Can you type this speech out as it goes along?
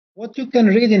What you can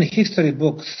read in history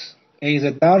books is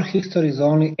that our history is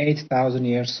only 8,000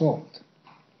 years old.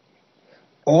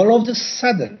 All of a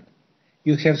sudden,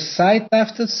 you have site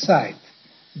after site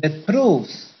that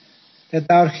proves that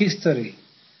our history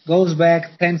goes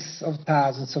back tens of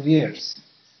thousands of years.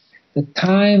 The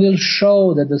time will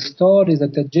show that the stories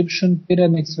that Egyptian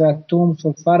pyramids were tombs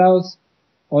for pharaohs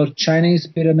or Chinese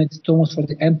pyramids tombs for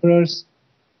the emperors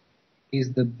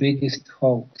is the biggest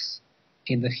hoax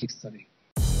in the history.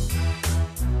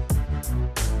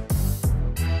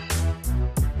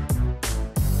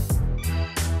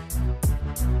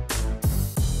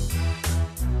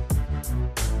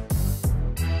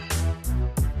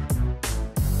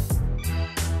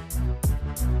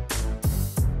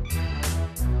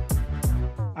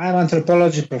 I'm an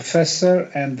anthropology professor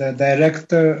and the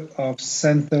director of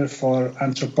Center for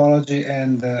Anthropology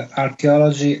and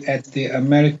Archaeology at the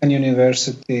American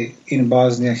University in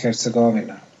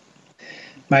Bosnia-Herzegovina.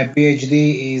 My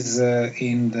PhD is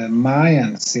in the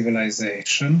Mayan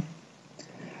civilization.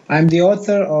 I'm the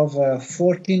author of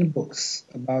 14 books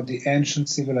about the ancient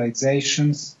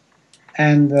civilizations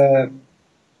and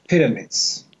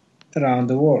pyramids around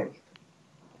the world.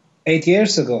 8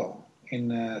 years ago,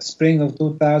 in spring of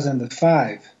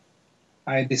 2005,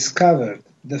 I discovered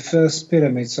the first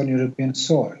pyramids on European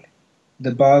soil,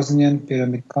 the Bosnian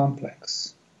Pyramid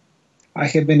Complex. I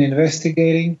have been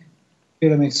investigating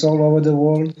pyramids all over the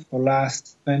world for the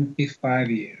last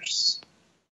 25 years.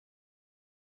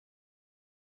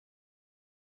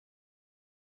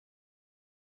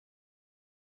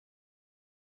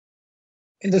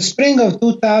 In the spring of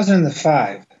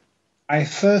 2005, I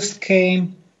first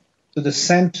came to the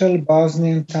central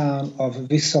Bosnian town of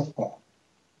Visoko,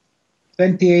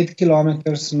 28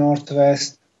 kilometers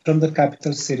northwest from the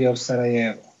capital city of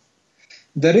Sarajevo.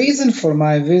 The reason for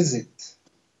my visit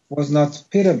was not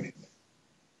pyramid.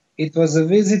 It was a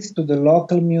visit to the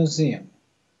local museum.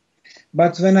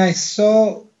 But when I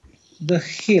saw the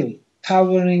hill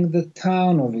towering the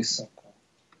town of Visoko,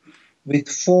 with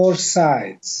 4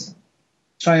 sides,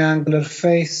 triangular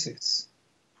faces,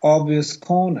 obvious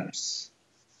corners,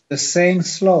 the same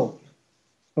slope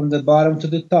from the bottom to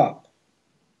the top.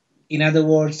 In other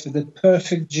words, with the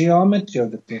perfect geometry of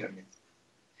the pyramid.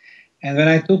 And when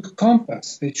I took a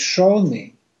compass, which showed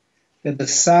me that the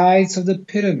sides of the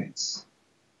pyramids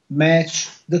match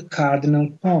the cardinal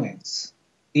points,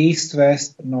 east,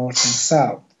 west, north, and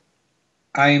south,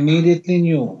 I immediately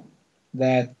knew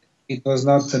that it was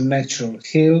not a natural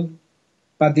hill,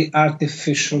 but the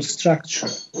artificial structure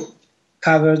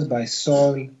covered by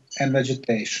soil and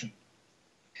vegetation.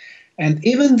 And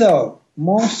even though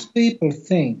most people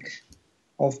think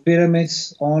of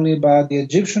pyramids only about the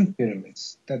Egyptian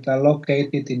pyramids that are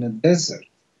located in a desert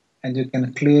and you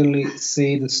can clearly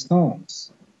see the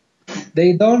stones,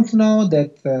 they don't know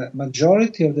that the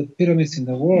majority of the pyramids in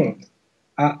the world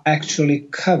are actually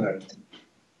covered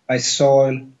by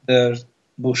soil, dirt,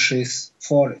 bushes,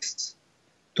 forests.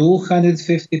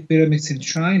 250 pyramids in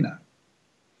China,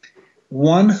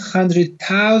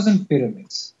 100,000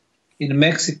 pyramids in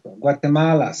Mexico,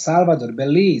 Guatemala, Salvador,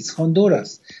 Belize,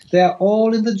 Honduras. They are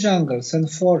all in the jungles and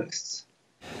forests.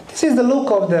 This is the look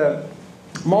of the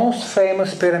most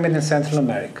famous pyramid in Central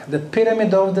America, the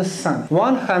Pyramid of the Sun,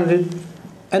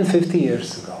 150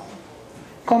 years ago.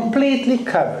 Completely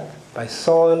covered by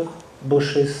soil,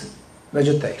 bushes,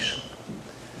 vegetation.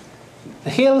 The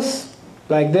hills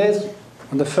like this,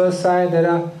 on the first side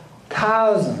there are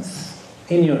thousands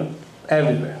in Europe.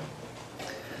 Everywhere.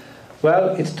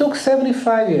 Well, it took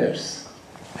 75 years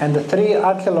and the 3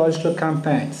 archaeological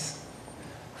campaigns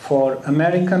for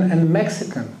American and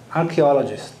Mexican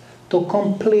archaeologists to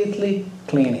completely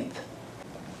clean it.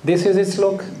 This is its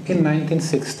look in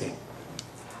 1960.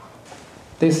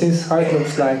 This is how it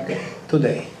looks like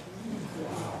today.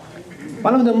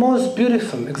 One of the most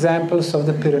beautiful examples of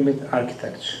the pyramid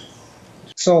architecture.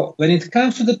 So, when it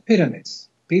comes to the pyramids,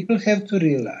 people have to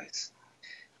realize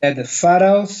that the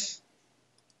pharaohs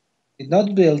did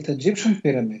not build Egyptian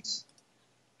pyramids,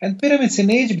 and pyramids in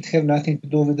Egypt have nothing to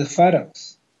do with the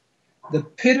pharaohs. The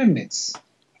pyramids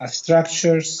are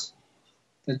structures,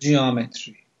 the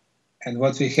geometry, and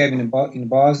what we have in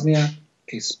Bosnia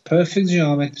is perfect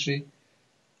geometry,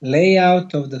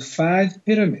 layout of the 5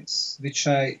 pyramids, which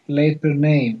I later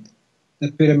named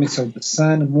the pyramids of the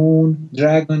Sun, Moon,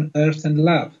 Dragon, Earth, and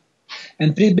Love.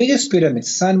 And 3 biggest pyramids,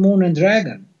 Sun, Moon, and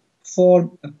Dragon,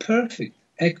 form a perfect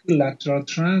equilateral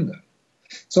triangle.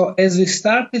 So as we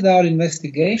started our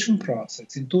investigation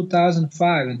process in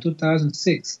 2005 and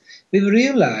 2006, we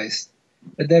realized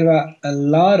that there were a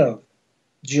lot of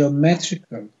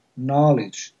geometrical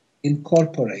knowledge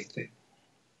incorporated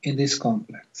in this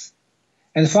complex.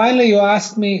 And finally, you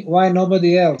ask me why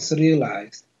nobody else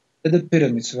realized that the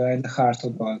pyramids were in the heart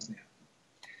of Bosnia.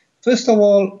 First of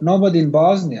all, nobody in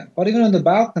Bosnia, or even in the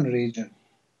Balkan region,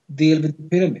 deal with the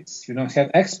pyramids. You don't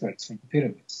have experts for the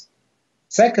pyramids.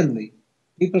 Secondly,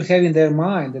 people have in their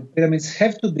mind that pyramids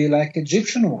have to be like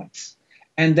Egyptian ones,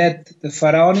 and that the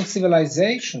pharaonic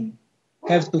civilization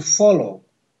have to follow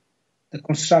the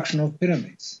construction of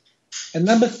pyramids. And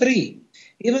number three,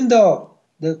 even though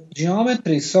the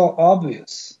geometry is so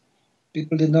obvious,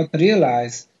 people did not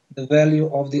realize the value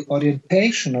of the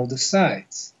orientation of the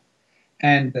sites.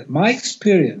 And my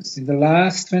experience in the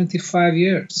last 25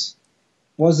 years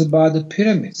was about the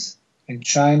pyramids in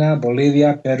China,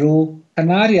 Bolivia, Peru,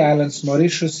 Canary Islands,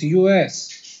 Mauritius,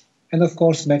 US, and of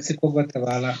course Mexico,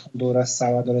 Guatemala, Honduras,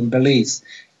 Salvador, and Belize.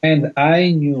 And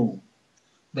I knew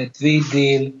that we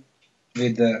deal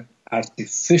with the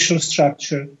artificial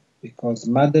structure because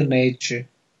Mother Nature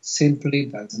simply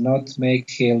does not make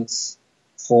hills,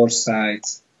 four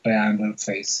sides, triangular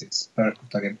faces,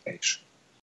 perfect orientation.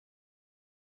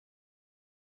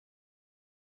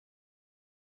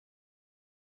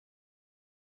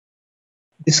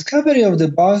 Discovery of the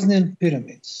Bosnian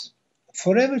pyramids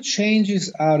forever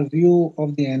changes our view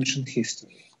of the ancient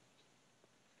history.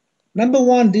 Number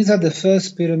one, these are the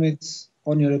first pyramids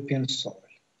on European soil.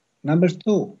 Number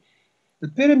two, the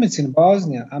pyramids in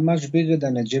Bosnia are much bigger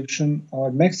than Egyptian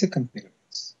or Mexican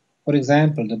pyramids. For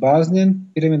example, the Bosnian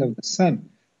Pyramid of the Sun,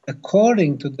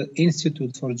 according to the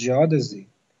Institute for Geodesy,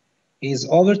 is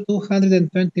over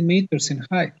 220 meters in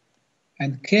height,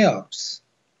 and Cheops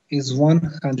is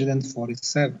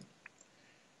 147.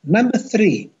 Number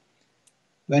three,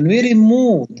 when we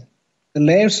removed the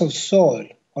layers of soil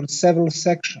on several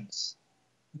sections,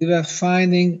 we were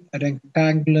finding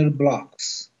rectangular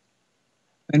blocks.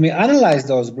 When we analyzed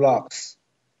those blocks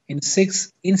in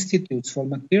 6 institutes for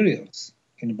materials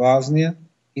in Bosnia,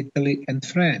 Italy, and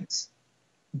France,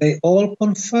 they all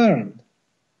confirmed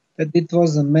that it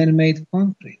was a man-made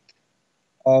concrete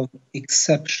of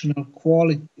exceptional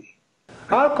quality.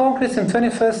 Our concretes in the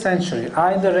 21st century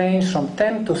are in the range from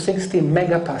 10 to 60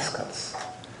 megapascals.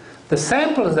 The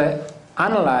samples that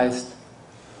analyzed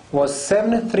was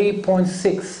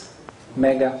 73.6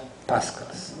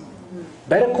 megapascals.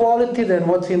 Better quality than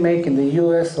what we make in the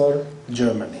US or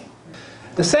Germany.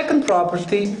 The second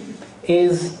property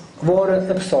is water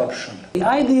absorption. The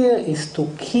idea is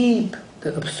to keep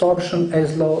the absorption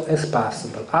as low as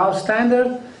possible. Our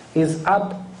standard is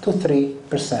up to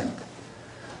 3%.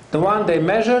 The one they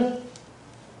measured,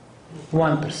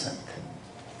 1%.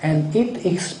 And it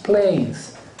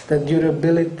explains the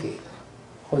durability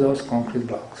of those concrete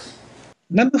blocks.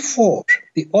 Number four,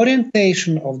 the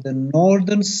orientation of the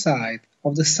northern side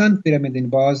of the Sun Pyramid in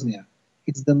Bosnia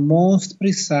is the most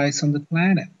precise on the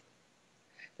planet.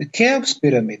 The Cheops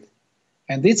Pyramid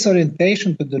and its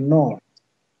orientation to the north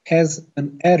has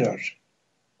an error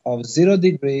of 0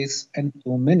 degrees and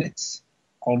 2 minutes,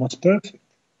 almost perfect.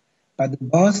 But the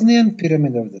Bosnian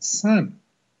Pyramid of the Sun,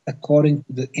 according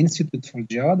to the Institute for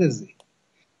Geodesy,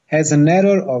 has an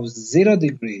error of 0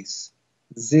 degrees,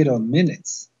 0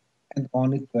 minutes, and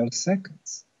only 12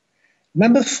 seconds.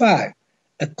 Number five,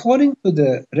 according to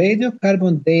the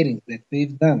radiocarbon dating that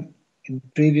we've done in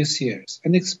previous years,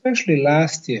 and especially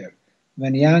last year,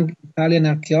 when young Italian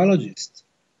archaeologist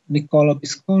Niccolo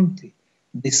Visconti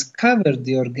discovered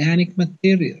the organic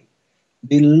material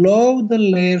below the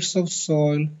layers of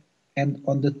soil and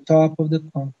on the top of the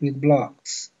concrete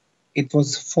blocks. It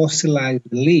was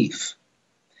fossilized leaf.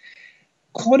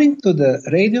 According to the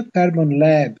radiocarbon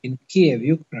lab in Kiev,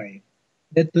 Ukraine,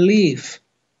 that leaf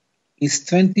is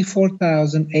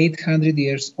 24,800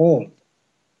 years old,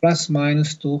 plus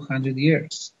minus 200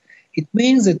 years. It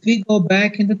means that we go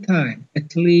back in the time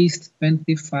at least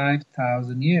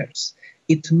 25,000 years.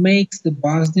 It makes the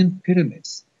Bosnian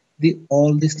pyramids the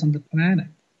oldest on the planet.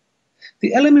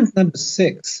 The element number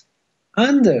six,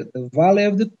 under the Valley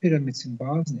of the Pyramids in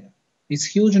Bosnia, is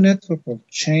huge network of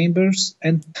chambers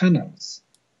and tunnels.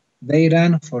 They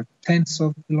run for tens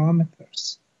of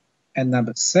kilometers. And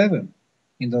number seven,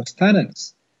 in those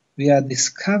tunnels, we are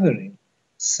discovering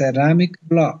ceramic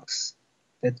blocks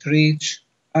that reach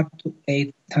up to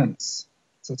 8 tons.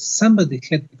 So somebody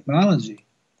had technology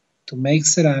to make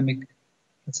ceramic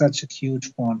in such a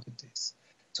huge quantities.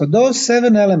 So those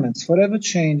 7 elements forever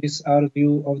changes our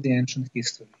view of the ancient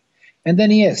history. And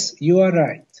then yes, you are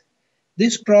right.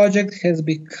 This project has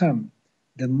become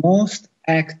the most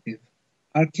active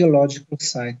archaeological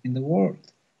site in the world.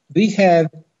 We have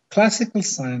classical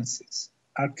sciences,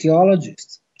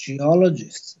 archaeologists,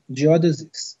 geologists,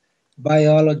 geodesists,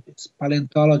 biologists,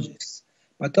 paleontologists,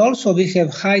 but also we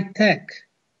have high-tech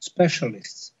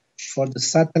specialists, for the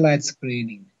satellite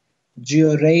screening,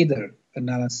 georadar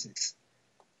analysis,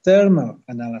 thermal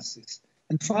analysis,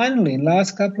 and finally, in the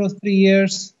last couple of 3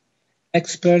 years,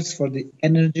 experts for the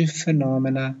energy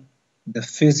phenomena, the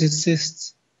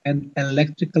physicists and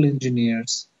electrical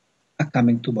engineers are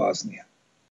coming to Bosnia.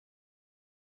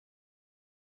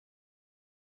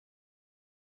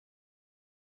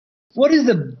 What is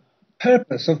the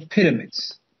purpose of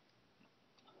pyramids?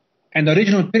 And the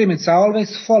original pyramids are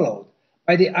always followed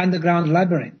by the underground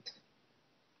labyrinth.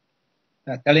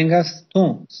 They are telling us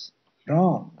tombs.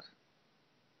 Wrong.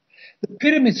 The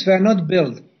pyramids were not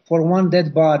built for one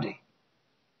dead body.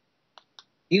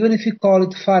 Even if you call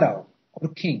it pharaoh or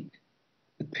king,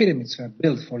 the pyramids were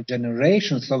built for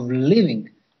generations of living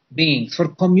beings, for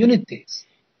communities,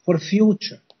 for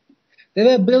future. They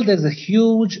were built as a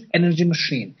huge energy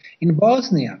machine. In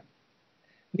Bosnia,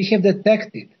 we have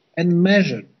detected and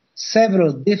measured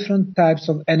several different types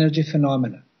of energy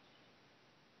phenomena.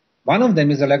 One of them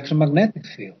is electromagnetic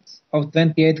fields of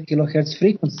 28 kilohertz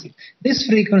frequency. This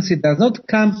frequency does not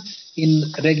come in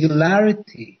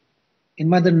regularity in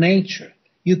Mother Nature.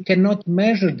 You cannot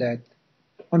measure that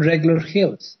on regular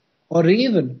hills or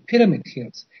even pyramid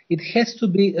hills. It has to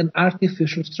be an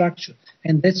artificial structure,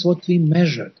 and that's what we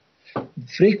measured. The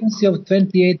frequency of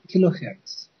 28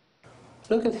 kilohertz.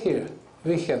 Look at here.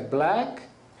 We have black,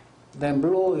 then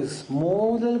blue is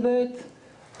moved a little bit,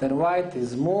 then white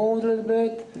is moved a little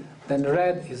bit, then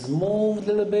red is moved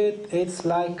a little bit. It's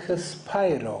like a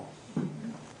spiral.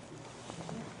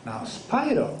 Now,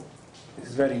 spiral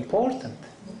is very important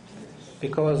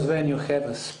because when you have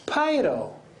a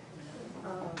spiral,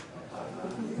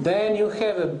 then you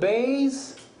have a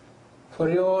base for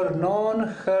your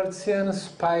non-Hertzian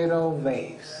spiral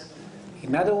waves.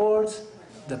 In other words,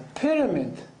 the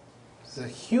pyramid is a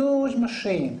huge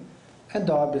machine, and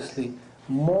obviously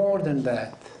more than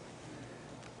that,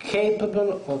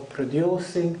 capable of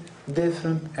producing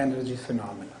different energy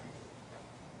phenomena.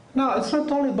 Now, it's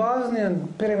not only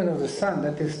Bosnian Pyramid of the Sun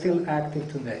that is still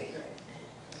active today.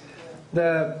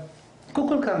 The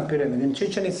Kukulkan Pyramid in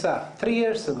Chichen Itza, 3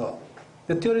 years ago,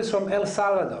 the tourist from El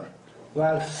Salvador,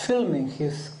 while filming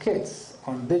his kids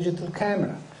on digital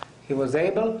camera, he was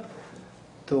able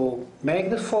to make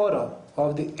the photo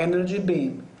of the energy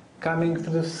beam coming to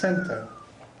the center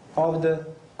of the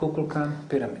Kukulkan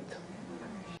Pyramid.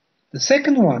 The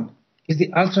second one is the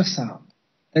ultrasound.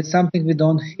 That's something we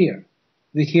don't hear.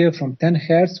 We hear from 10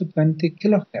 Hz to 20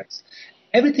 kilohertz.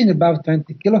 Everything above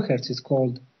 20 kilohertz is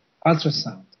called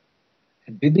ultrasound.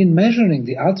 And we've been measuring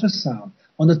the ultrasound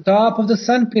on the top of the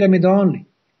Sun Pyramid only,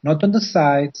 not on the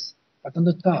sides, but on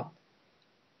the top.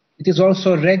 It is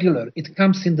also regular. It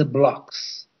comes in the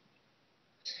blocks.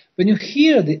 When you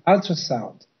hear the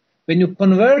ultrasound, when you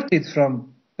convert it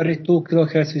from 32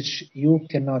 kilohertz, which you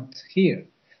cannot hear,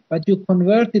 but you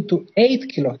convert it to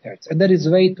 8 kilohertz, and there is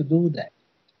a way to do that,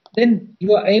 then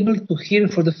you are able to hear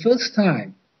for the first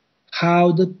time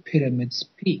how the pyramid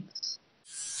speaks.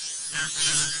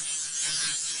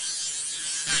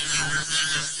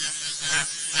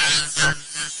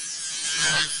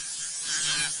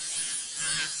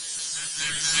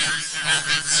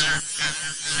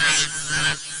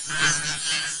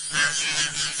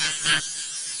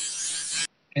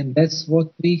 And that's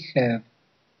what we have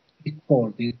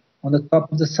recorded on the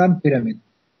top of the Sun Pyramid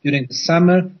during the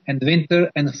summer and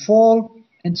winter and fall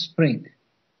and spring,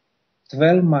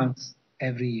 12 months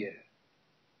every year.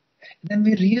 And then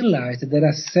we realized that there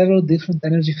are several different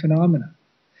energy phenomena.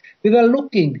 We were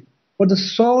looking for the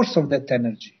source of that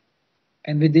energy,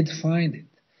 and we did find it.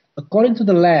 According to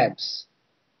the labs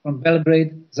from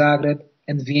Belgrade, Zagreb,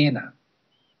 and Vienna,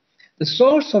 the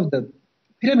source of the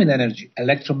pyramid energy,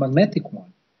 electromagnetic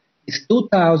one, is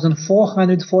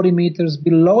 2,440 meters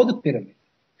below the pyramid.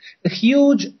 The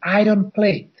huge iron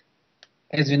plate.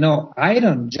 As we know,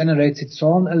 iron generates its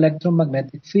own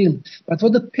electromagnetic field. But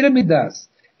what the pyramid does,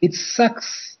 it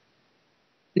sucks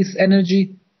this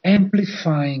energy,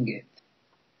 amplifying it.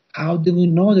 How do we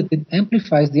know that it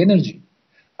amplifies the energy?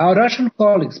 Our Russian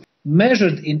colleagues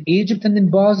measured in Egypt and in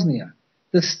Bosnia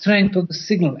the strength of the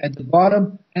signal at the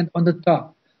bottom and on the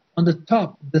top. On the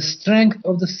top, the strength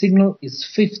of the signal is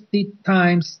 50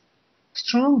 times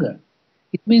stronger.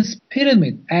 It means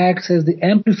pyramid acts as the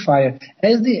amplifier.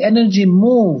 As the energy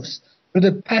moves through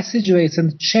the passageways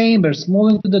and chambers,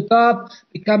 moving to the top,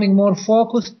 becoming more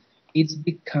focused, it's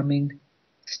becoming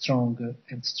stronger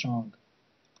and stronger.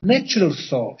 Natural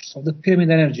source of the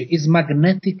pyramid energy is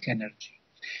magnetic energy.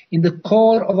 In the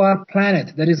core of our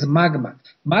planet, there is magma.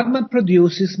 Magma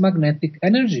produces magnetic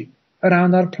energy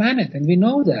around our planet, and we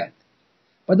know that.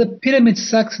 But the pyramid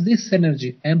sucks this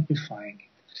energy, amplifying it.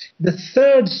 The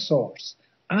third source,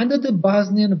 under the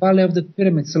Bosnian Valley of the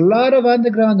Pyramids, a lot of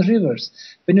underground rivers.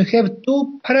 When you have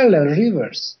two parallel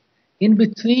rivers, in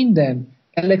between them,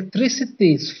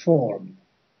 electricity is formed.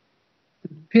 The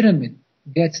pyramid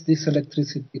gets this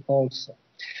electricity also.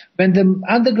 When the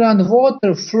underground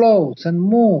water flows and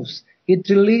moves, it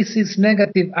releases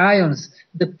negative ions.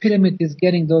 The pyramid is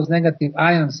getting those negative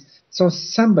ions. So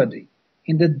somebody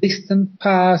in the distant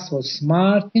past was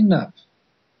smart enough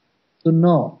to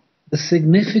know the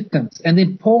significance and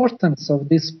importance of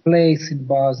this place in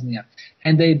Bosnia,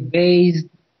 and they based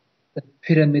the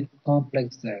pyramid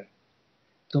complex there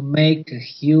to make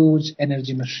huge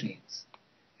energy machines.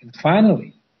 And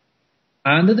finally,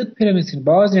 under the pyramids in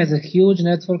Bosnia is a huge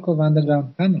network of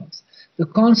underground tunnels. The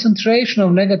concentration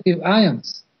of negative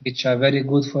ions, which are very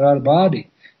good for our body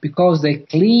because they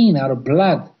clean our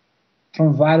blood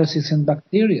from viruses and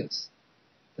bacteria,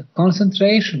 the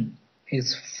concentration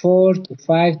is 4 to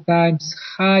 5 times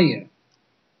higher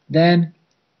than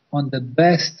on the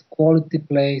best quality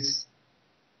place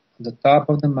on the top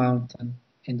of the mountain,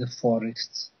 in the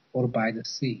forests, or by the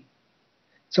sea.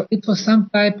 So it was some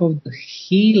type of the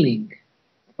healing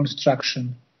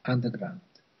construction underground.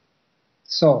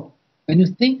 So when you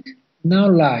think now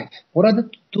life, what are the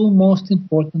two most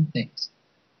important things?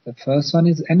 The first one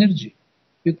is energy.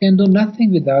 You can do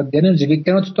nothing without the energy. We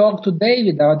cannot talk today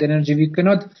without the energy. We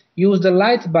cannot use the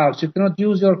light bulbs. You cannot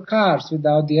use your cars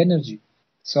without the energy.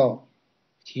 So,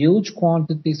 huge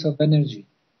quantities of energy,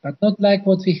 but not like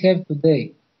what we have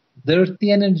today.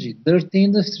 Dirty energy, dirty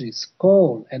industries,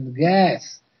 coal and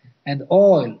gas and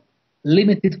oil,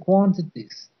 limited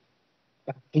quantities,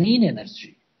 but clean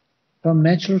energy from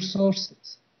natural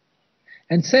sources.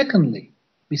 And secondly,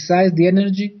 besides the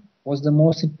energy, what's the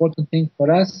most important thing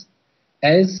for us?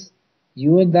 As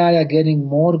you and I are getting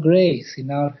more grays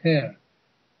in our hair,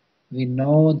 we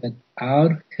know that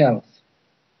our health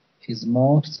is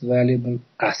most valuable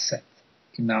asset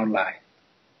in our life.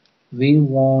 We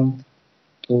want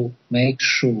to make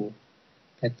sure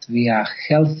that we are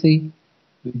healthy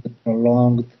with a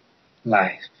prolonged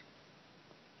life.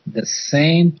 The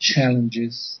same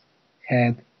challenges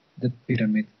had the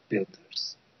pyramid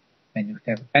builders. When you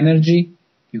have energy,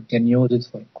 you can use it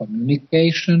for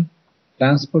communication,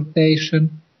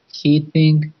 transportation,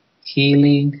 heating,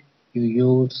 healing, you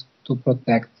use to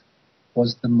protect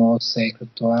what's the most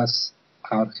sacred to us,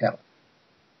 our health.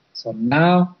 So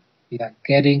now we are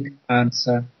getting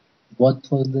answer what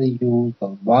was the use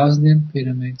of Bosnian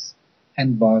pyramids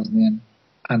and Bosnian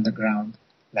underground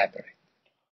labyrinth.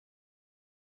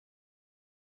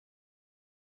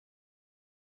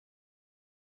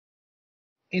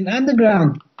 In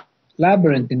underground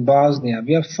labyrinth in Bosnia,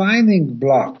 we are finding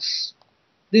blocks,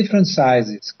 different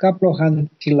sizes, couple of 100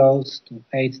 kilos to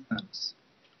 8 tons.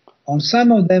 On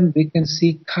some of them we can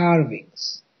see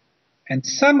carvings, and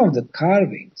some of the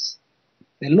carvings,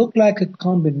 they look like a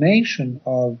combination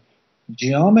of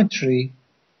geometry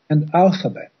and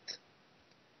alphabet.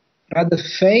 Rather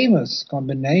famous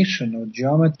combination of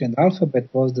geometry and alphabet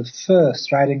was the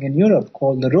first writing in Europe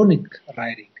called the runic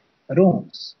writing,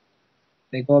 runes.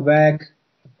 They go back,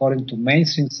 according to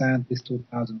mainstream scientists,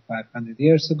 2,500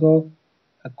 years ago,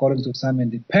 according to some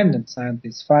independent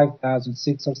scientists, 5,000,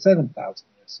 6,000 or 7,000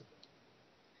 years ago.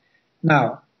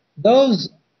 Now, those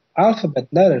alphabet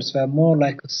letters were more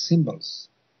like symbols.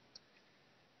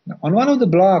 Now, on one of the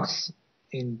blocks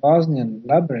in Bosnian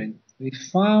labyrinth, we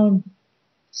found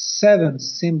 7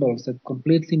 symbols that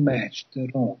completely matched the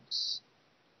runes.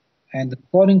 And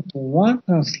according to one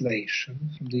translation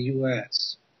from the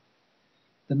US,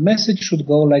 the message should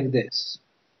go like this: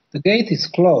 the gate is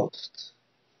closed.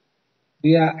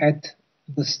 We are at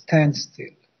the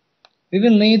standstill. We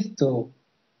will need to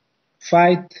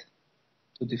fight,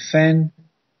 to defend,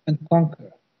 and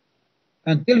conquer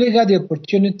until we get the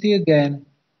opportunity again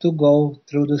to go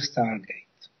through the Stargate.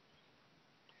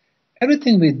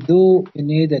 Everything we do, we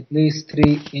need at least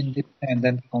 3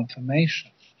 independent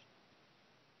confirmations.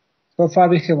 So far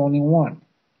we have only one,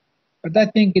 but I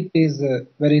think it is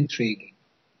very intriguing.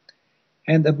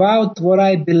 And about what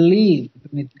I believe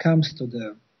when it comes to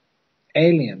the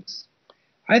aliens,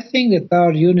 I think that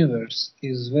our universe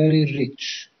is very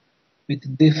rich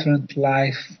with different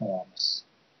life forms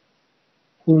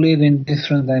who live in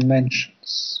different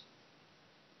dimensions.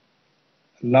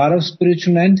 A lot of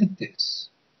spiritual entities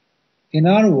in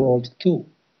our world too.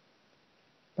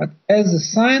 But as a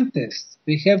scientist,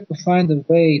 we have to find a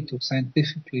way to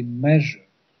scientifically measure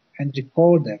and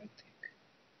record everything.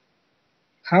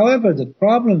 However, the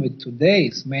problem with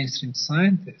today's mainstream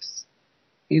scientists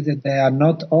is that they are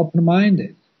not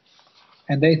open-minded,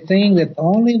 and they think that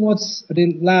only what's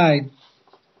relied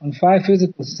on 5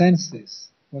 physical senses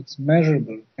what's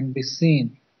measurable, can be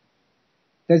seen,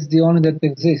 that's the only that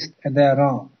exists, and they are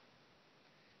wrong.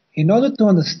 In order to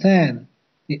understand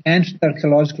the ancient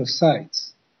archaeological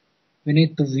sites, we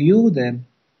need to view them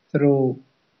through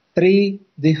three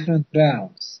different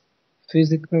realms: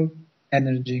 physical,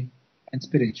 energy, and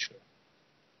spiritual.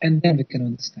 And then we can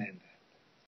understand that.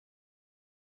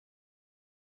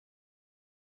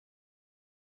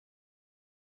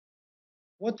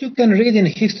 What you can read in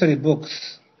history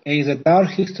books is that our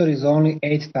history is only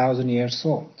 8,000 years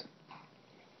old.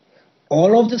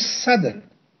 All of a sudden,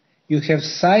 you have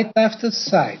site after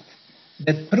site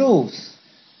that proves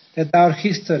that our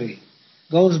history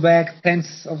goes back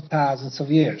tens of thousands of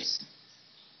years.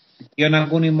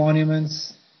 Yonaguni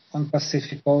monuments on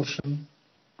Pacific Ocean,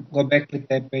 Göbekli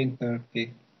Tepe in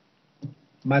Turkey,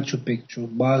 Machu Picchu,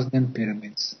 Bosnian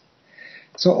pyramids.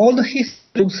 So all the history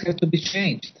books have to be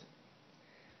changed.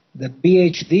 The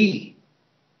PhD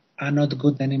are not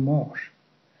good anymore.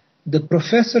 The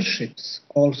professorships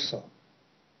also.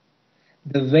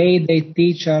 The way they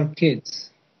teach our kids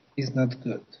is not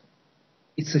good.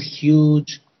 It's a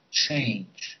huge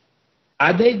change.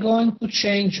 Are they going to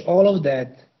change all of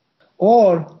that,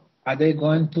 or are they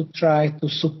going to try to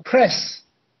suppress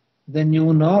the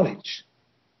new knowledge?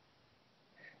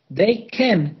 They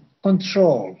can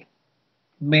control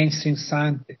mainstream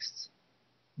scientists,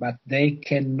 but they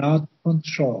cannot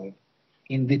control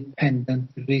independent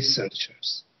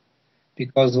researchers.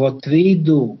 Because what we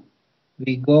do,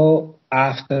 we go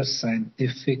after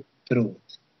scientific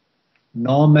truth,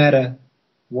 no matter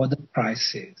what the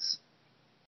price is.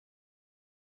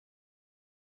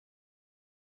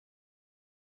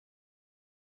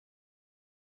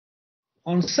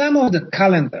 On some of the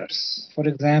calendars, for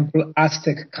example,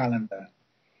 Aztec calendar,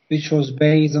 which was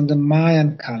based on the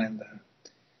Mayan calendar,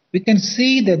 we can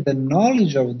see that the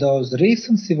knowledge of those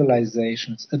recent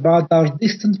civilizations about our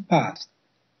distant past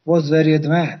was very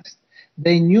advanced.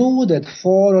 They knew that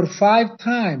 4 or 5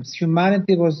 times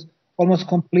humanity was almost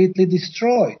completely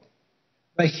destroyed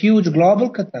by huge global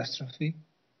catastrophe,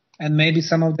 and maybe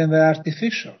some of them were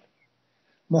artificial.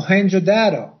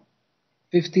 Mohenjo-daro,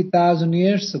 50,000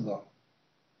 years ago,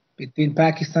 between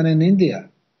Pakistan and India,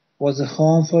 was a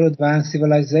home for advanced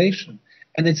civilization.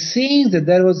 And it seems that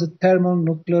there was a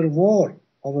thermonuclear war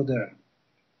over there.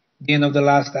 The end of the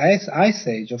last ice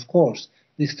age, of course,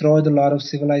 destroyed a lot of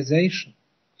civilization.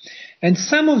 And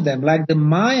some of them, like the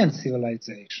Mayan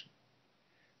civilization,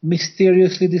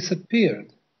 mysteriously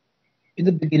disappeared in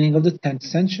the beginning of the 10th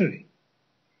century.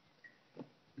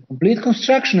 The complete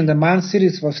construction in the Mayan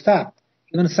cities was stopped.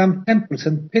 Even some temples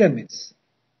and pyramids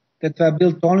that were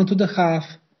built only to the half,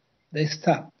 they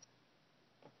stopped.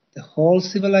 The whole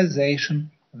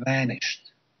civilization vanished.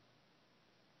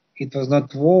 It was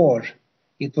not war.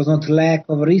 It was not lack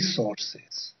of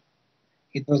resources.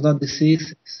 It was not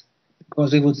diseases,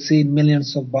 because we would see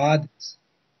millions of bodies.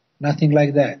 Nothing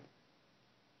like that.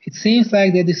 It seems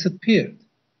like they disappeared.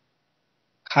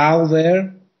 How,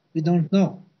 where, we don't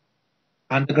know.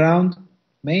 Underground?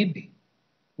 Maybe.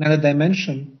 Another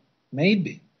dimension?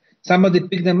 Maybe. Somebody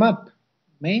picked them up?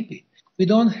 Maybe. We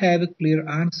don't have a clear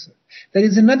answer. There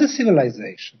is another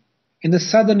civilization in the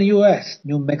southern US,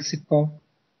 New Mexico,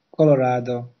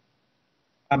 Colorado,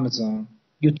 Amazon,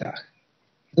 Utah.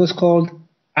 It was called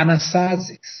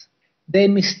Anasazis. They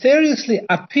mysteriously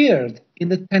appeared in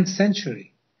the 10th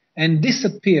century and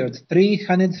disappeared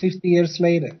 350 years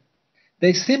later.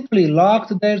 They simply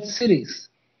locked their cities,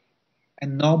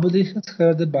 and nobody has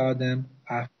heard about them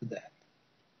after that.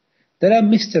 There are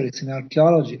mysteries in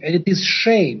archaeology, and it is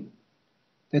shame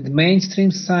that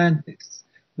mainstream scientists,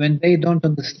 when they don't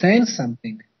understand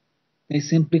something, they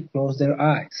simply close their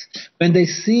eyes. When they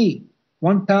see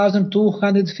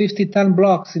 1,250-ton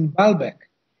blocks in Baalbek,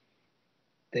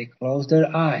 they close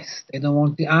their eyes. They don't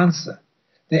want the answer.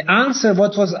 They answer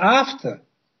what was after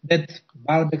that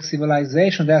Baalbek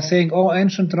civilization. They are saying, oh,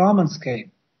 ancient Romans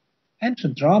came.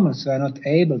 Ancient Romans were not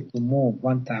able to move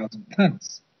 1,000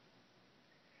 tons.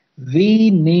 We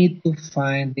need to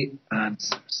find the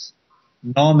answers,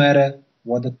 no matter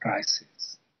what the price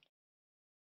is.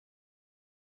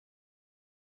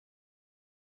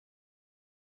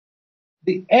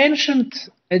 The ancient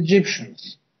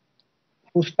Egyptians,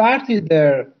 who started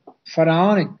their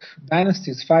pharaonic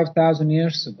dynasties 5,000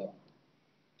 years ago,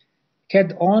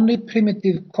 had only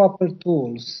primitive copper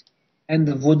tools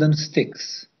and wooden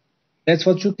sticks. That's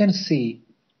what you can see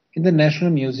in the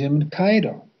National Museum in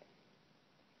Cairo.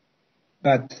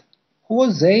 But who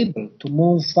was able to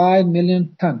move 5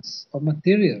 million tons of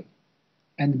material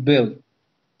and build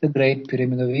the Great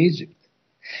Pyramid of Egypt?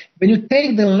 When you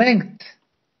take the length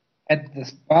at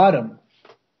the bottom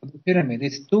of the pyramid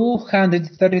is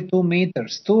 232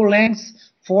 meters. Two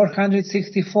lengths,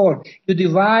 464. You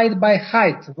divide by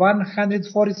height,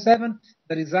 147.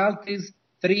 The result is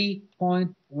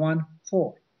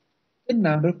 3.14. The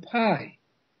number pi.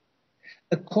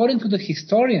 According to the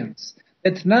historians,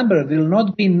 that number will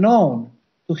not be known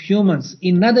to humans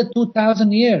in another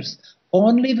 2,000 years.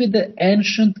 Only with the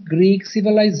ancient Greek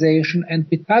civilization and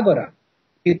Pythagoras,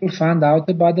 people found out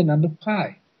about the number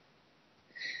pi.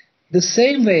 The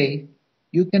same way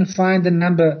you can find the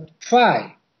number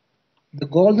phi, the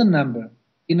golden number,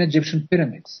 in Egyptian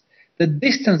pyramids. The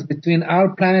distance between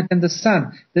our planet and the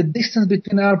sun, the distance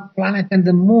between our planet and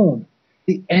the moon.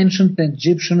 The ancient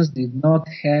Egyptians did not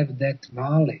have that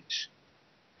knowledge.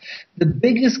 The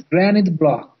biggest granite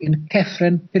block in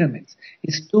Khafre pyramids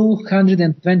is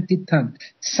 220 tons.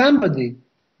 Somebody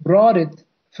brought it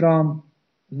from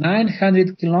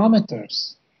 900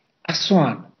 kilometers.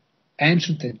 Aswan.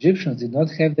 Ancient Egyptians did not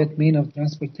have that means of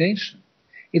transportation.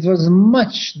 It was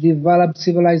much developed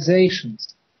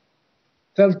civilizations,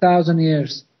 12,000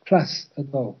 years plus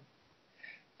ago.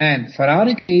 And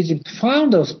Pharaonic Egypt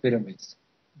found those pyramids.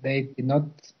 They did not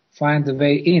find the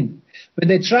way in. When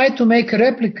they tried to make a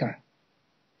replica,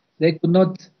 they could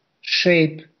not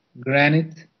shape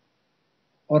granite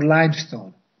or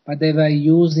limestone, but they were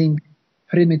using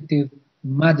primitive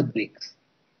mud bricks.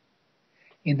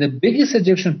 In the biggest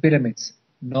Egyptian pyramids,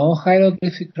 no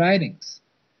hieroglyphic writings,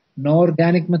 no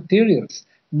organic materials,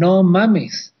 no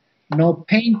mummies, no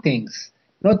paintings,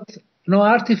 no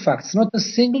artifacts, not a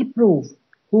single proof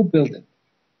who built it.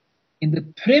 In the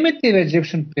primitive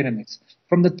Egyptian pyramids,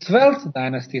 from the 12th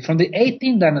dynasty, from the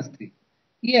 18th dynasty,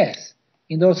 yes,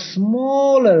 in those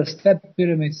smaller step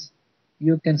pyramids,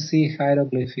 you can see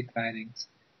hieroglyphic writings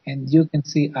and you can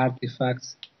see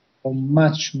artifacts from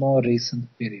much more recent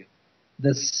period.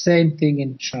 The same thing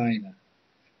in China.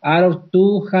 Out of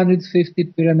 250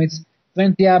 pyramids,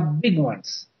 20 are big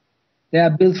ones. They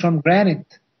are built from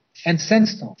granite and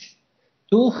sandstone.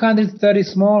 230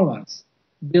 small ones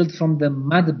built from the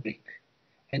mud brick.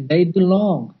 And they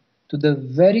belong to the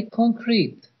very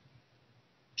concrete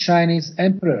Chinese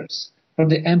emperors, from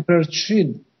the Emperor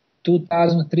Qin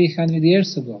 2,300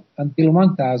 years ago until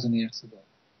 1,000 years ago.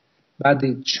 But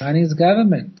the Chinese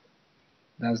government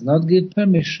does not give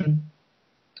permission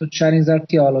to Chinese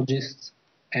archaeologists,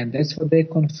 and that's what they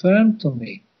confirmed to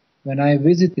me when I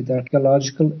visited the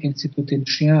Archaeological Institute in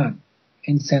Xi'an,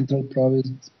 in central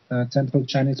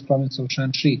Chinese province of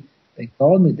Shanxi. They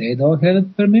told me they don't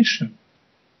have permission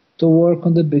to work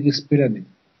on the biggest pyramid.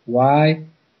 Why?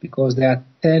 Because they are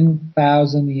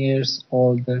 10,000 years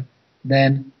older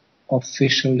than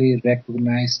officially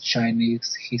recognized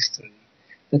Chinese history.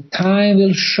 The time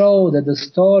will show that the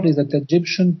stories that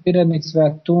Egyptian pyramids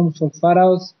were tombs for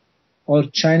pharaohs or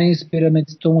Chinese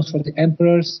pyramids tombs for the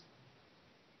emperors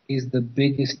is the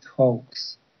biggest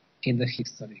hoax in the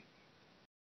history.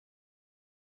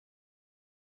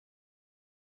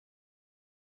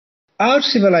 Our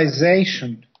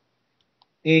civilization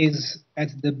is at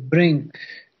the brink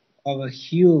of a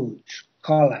huge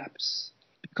collapse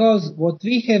because what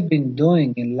we have been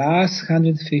doing in the last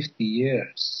 150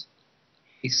 years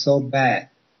is so bad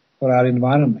for our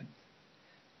environment.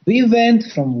 We went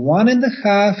from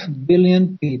 1.5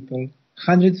 billion people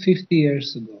 150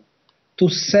 years ago to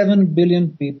 7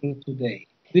 billion people today.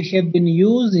 We have been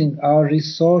using our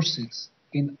resources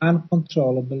in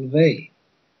uncontrollable way.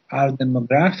 Our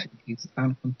demographic is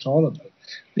uncontrollable.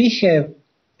 We have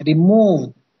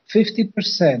removed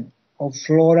 50% of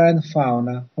flora and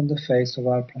fauna from the face of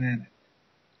our planet.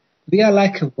 We are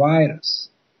like a virus.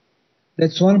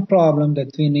 That's one problem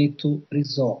that we need to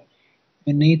resolve.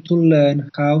 We need to learn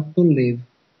how to live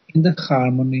in the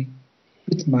harmony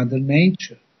with Mother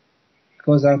Nature,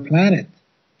 because our planet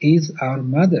is our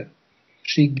mother.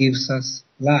 She gives us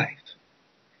life.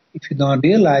 If you don't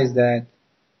realize that,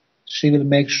 she will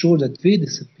make sure that we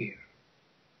disappear.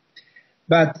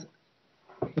 But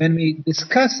when we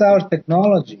discuss our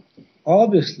technology,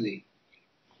 obviously,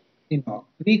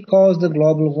 we cause the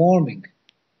global warming.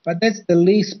 But that's the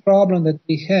least problem that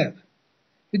we have.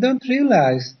 We don't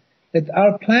realize that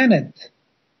our planet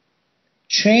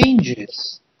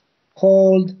changes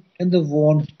cold and the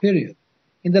warm period.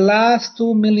 In the last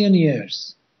 2 million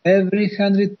years, every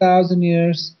 100,000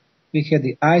 years, we had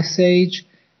the Ice Age,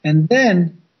 and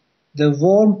then the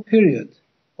warm period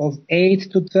of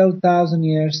 8 to 12,000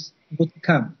 years would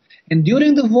come. And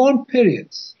during the warm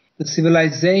periods, the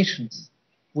civilizations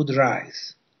would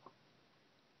rise.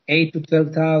 8 to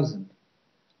 12,000.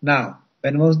 Now,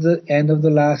 when was the end of the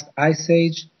last Ice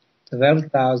Age?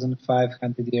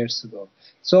 12,500 years ago.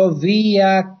 So we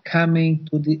are coming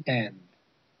to the end.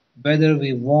 whether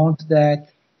we want that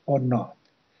or not.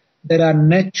 There are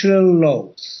natural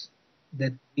laws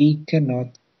that we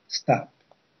cannot stop.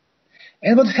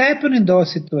 And what happened in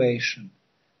those situations?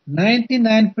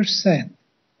 99%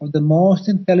 of the most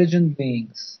intelligent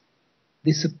beings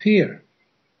disappear.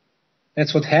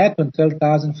 That's what happened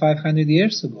 12,500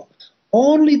 years ago.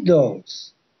 Only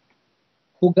those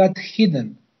who got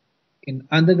hidden in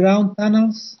underground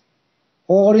tunnels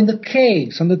or in the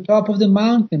caves on the top of the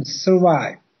mountains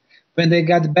survived. When they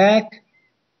got back,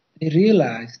 they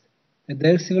realized that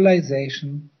their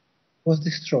civilization was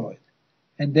destroyed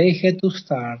and they had to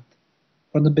start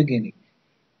from the beginning.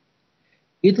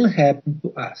 It will happen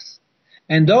to us.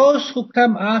 And those who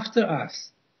come after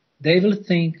us, they will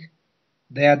think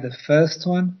they are the first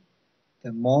one,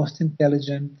 the most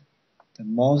intelligent, the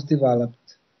most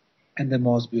developed, and the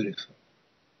most beautiful.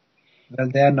 Well,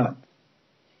 they are not.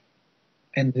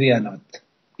 And we are not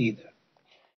either.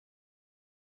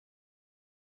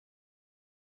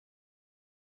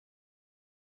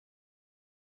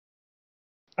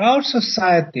 Our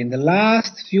society in the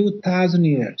last few thousand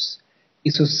years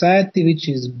is a society which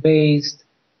is based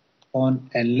on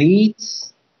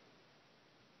elites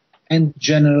and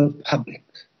general public.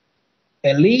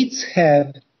 Elites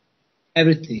have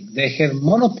everything. They have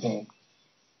monopole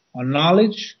on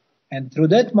knowledge, and through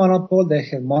that monopole, they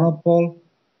have monopole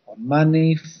on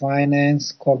money,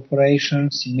 finance,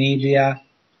 corporations, media,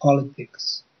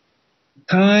 politics.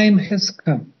 Time has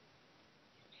come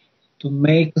to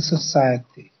make a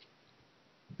society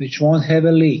which won't have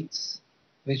elites,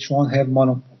 which won't have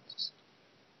monopoles.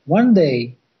 One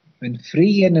day, when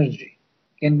free energy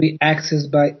can be accessed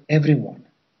by everyone,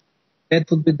 that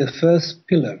would be the first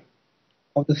pillar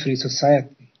of the free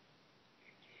society.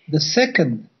 The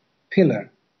second pillar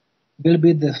will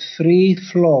be the free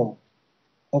flow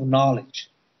of knowledge,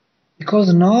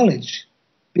 because knowledge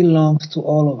belongs to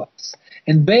all of us.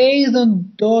 And based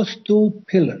on those two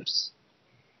pillars,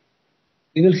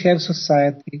 we will have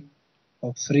society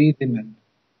of free women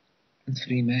and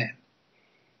free men.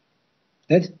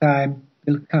 That time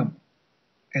will come,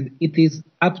 and it is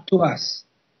up to us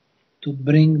to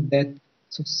bring that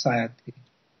society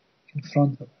in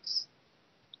front of us.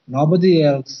 Nobody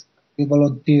else will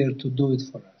volunteer to do it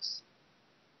for us.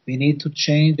 We need to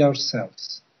change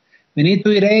ourselves. We need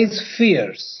to erase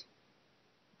fears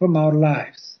from our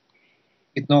lives.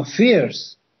 With no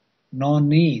fears, no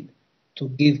need to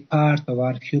give part of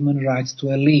our human rights to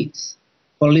elites,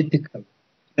 political,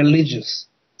 religious,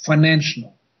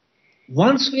 financial.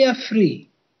 Once we are free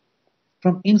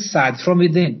from inside, from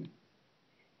within,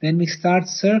 then we start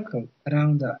circle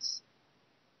around us.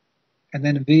 And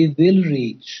then we will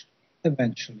reach,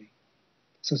 eventually,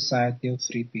 society of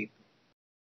free people.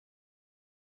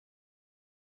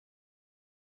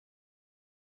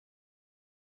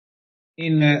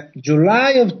 In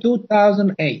July of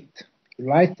 2008,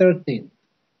 July 13th,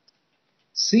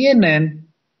 CNN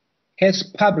has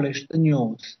published the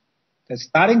news that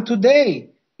starting today,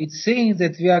 it seems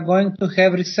that we are going to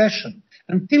have recession.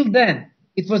 Until then,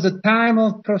 it was a time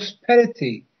of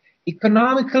prosperity,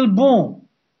 economical boom.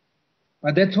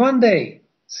 But that one day,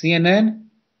 CNN,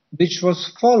 which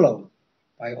was followed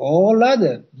by all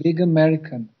other big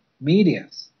American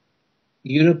medias,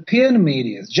 European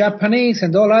medias, Japanese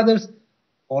and all others,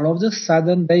 all of a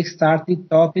sudden they started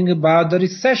talking about the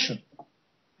recession.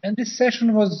 And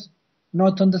recession was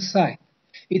not on the side.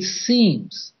 It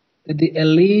seems that the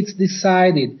elites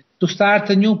decided to start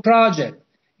a new project.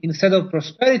 Instead of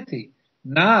prosperity,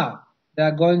 now they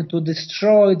are going to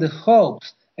destroy the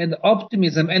hopes and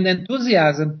optimism and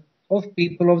enthusiasm of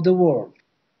people of the world.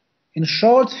 In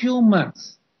short few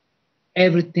months,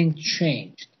 everything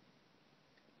changed.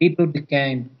 People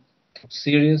became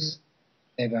serious.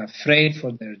 They were afraid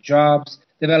for their jobs.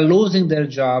 They were losing their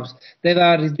jobs. They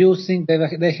had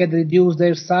reduced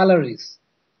their salaries.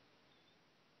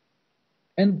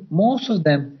 And most of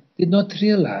them did not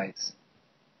realize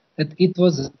that it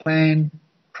was a planned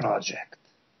project.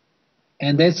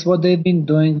 And that's what they've been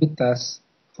doing with us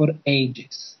for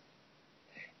ages.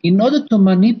 In order to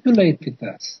manipulate with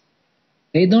us,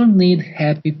 they don't need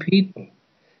happy people.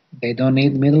 They don't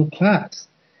need middle class.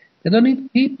 They don't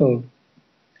need people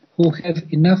who have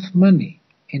enough money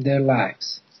in their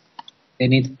lives. They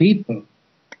need people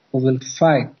who will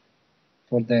fight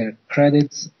for their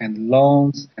credits and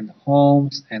loans and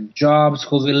homes and jobs,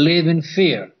 who will live in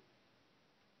fear.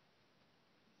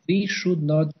 We should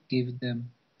not give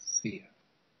them fear.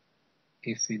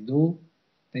 If we do,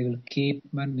 they will keep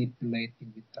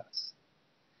manipulating with us.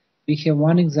 We have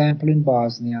one example in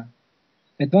Bosnia,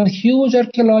 that one huge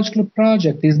archaeological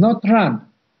project is not run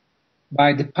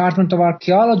by Department of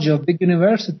Archaeology of big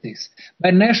universities,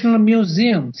 by national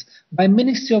museums, by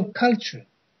Ministry of Culture,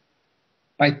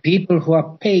 by people who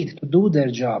are paid to do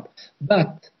their job,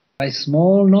 but by a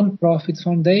small non-profit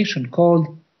foundation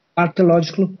called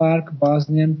Archaeological Park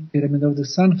Bosnian Pyramid of the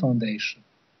Sun Foundation.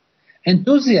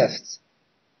 Enthusiasts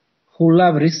who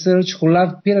love research, who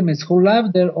love pyramids, who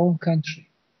love their own country,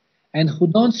 and who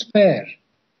don't spare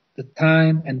the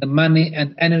time and the money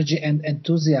and energy and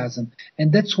enthusiasm.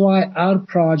 And that's why our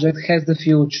project has the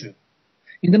future.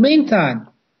 In the meantime,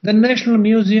 the National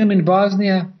Museum in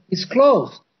Bosnia is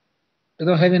closed. They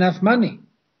don't have enough money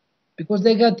because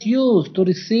they got used to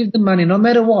receive the money no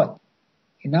matter what.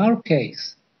 In our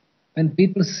case, when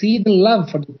people see the love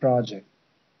for the project,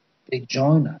 they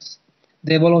join us.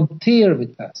 They volunteer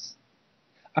with us.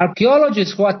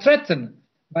 Archaeologists who are threatened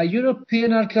by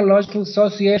European Archaeological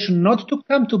Association not to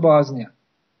come to Bosnia,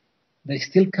 they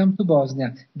still come to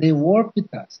Bosnia. They work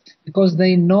with us because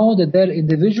they know that their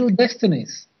individual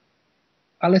destinies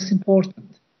are less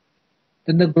important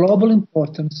than the global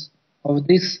importance of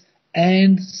this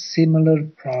and similar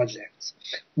projects.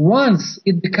 Once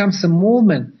it becomes a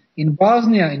movement in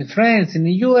Bosnia, in France, in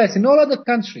the US, in all other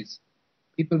countries,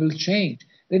 people will change.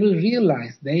 They will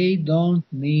realize they don't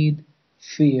need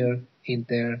fear in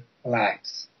their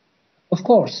lives. Of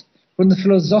course, from the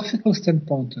philosophical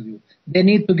standpoint of view, they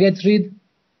need to get rid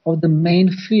of the main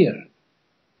fear,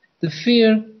 the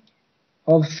fear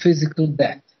of physical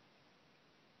death.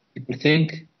 People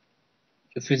think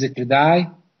you physically die,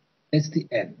 that's the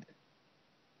end.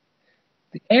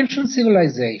 The ancient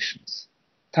civilizations,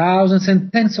 thousands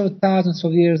and tens of thousands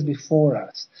of years before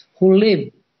us, who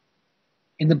lived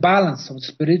in the balance of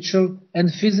spiritual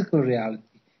and physical reality,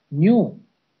 knew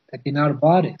that in our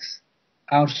bodies,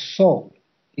 our soul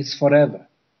is forever,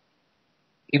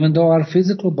 even though our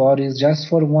physical body is just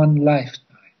for one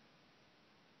lifetime.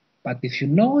 But if you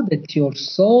know that your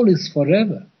soul is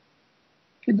forever,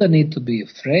 you don't need to be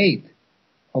afraid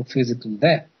of physical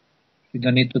death. You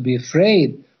don't need to be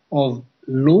afraid of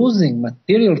losing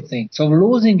material things, of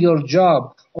losing your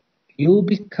job. You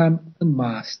become the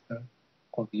master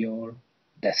of your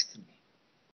destiny.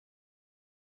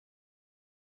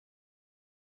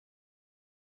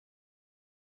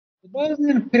 The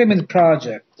Bosnian Pyramid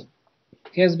Project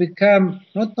has become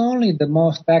not only the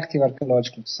most active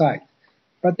archaeological site,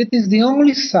 but it is the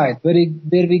only site where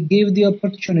we give the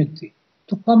opportunity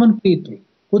to common people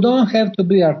who don't have to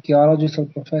be archaeologists or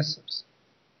professors,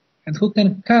 and who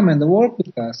can come and work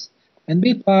with us and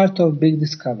be part of big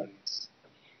discoveries.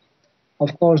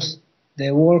 Of course,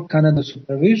 they work under the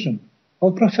supervision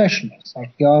of professionals,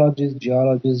 archaeologists,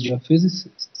 geologists,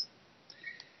 geophysicists.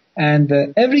 And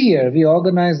every year we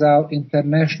organize our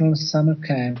international summer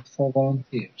camp for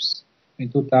volunteers. In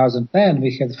 2010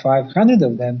 we had 500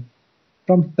 of them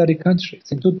from 30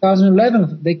 countries. In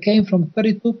 2011 they came from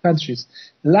 32 countries.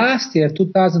 Last year,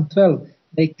 2012,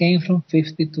 they came from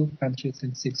 52 countries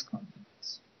and 6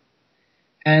 continents.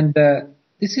 And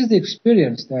this is the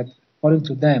experience that, according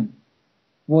to them,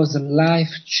 was a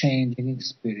life-changing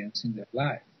experience in their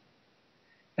life.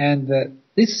 And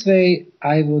this way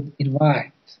I would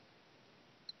invite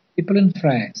people in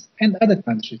France and other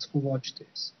countries who watch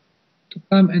this to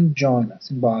come and join us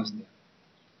in Bosnia.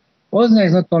 Bosnia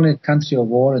is not only a country of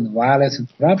war and violence and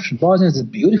corruption. Bosnia is a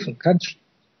beautiful country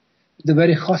with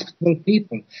very hospitable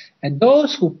people. And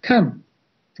those who come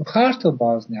to heart of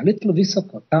Bosnia, little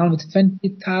Visoko, town with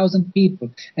 20,000 people,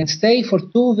 and stay for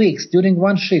 2 weeks during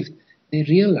one shift, they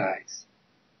realize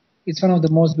it's one of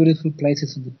the most beautiful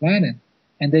places on the planet.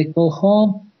 And they go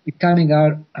home becoming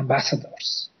our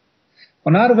ambassadors.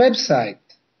 On our website,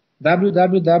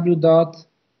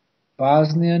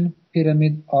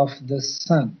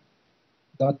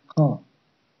 www.bosnianpyramidofthesun.com,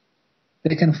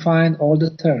 they can find all the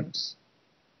terms,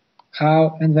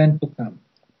 how and when to come.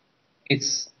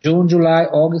 It's June, July,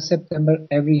 August, September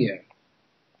every year.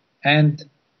 And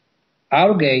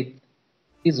our gate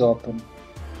is open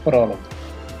for all of them.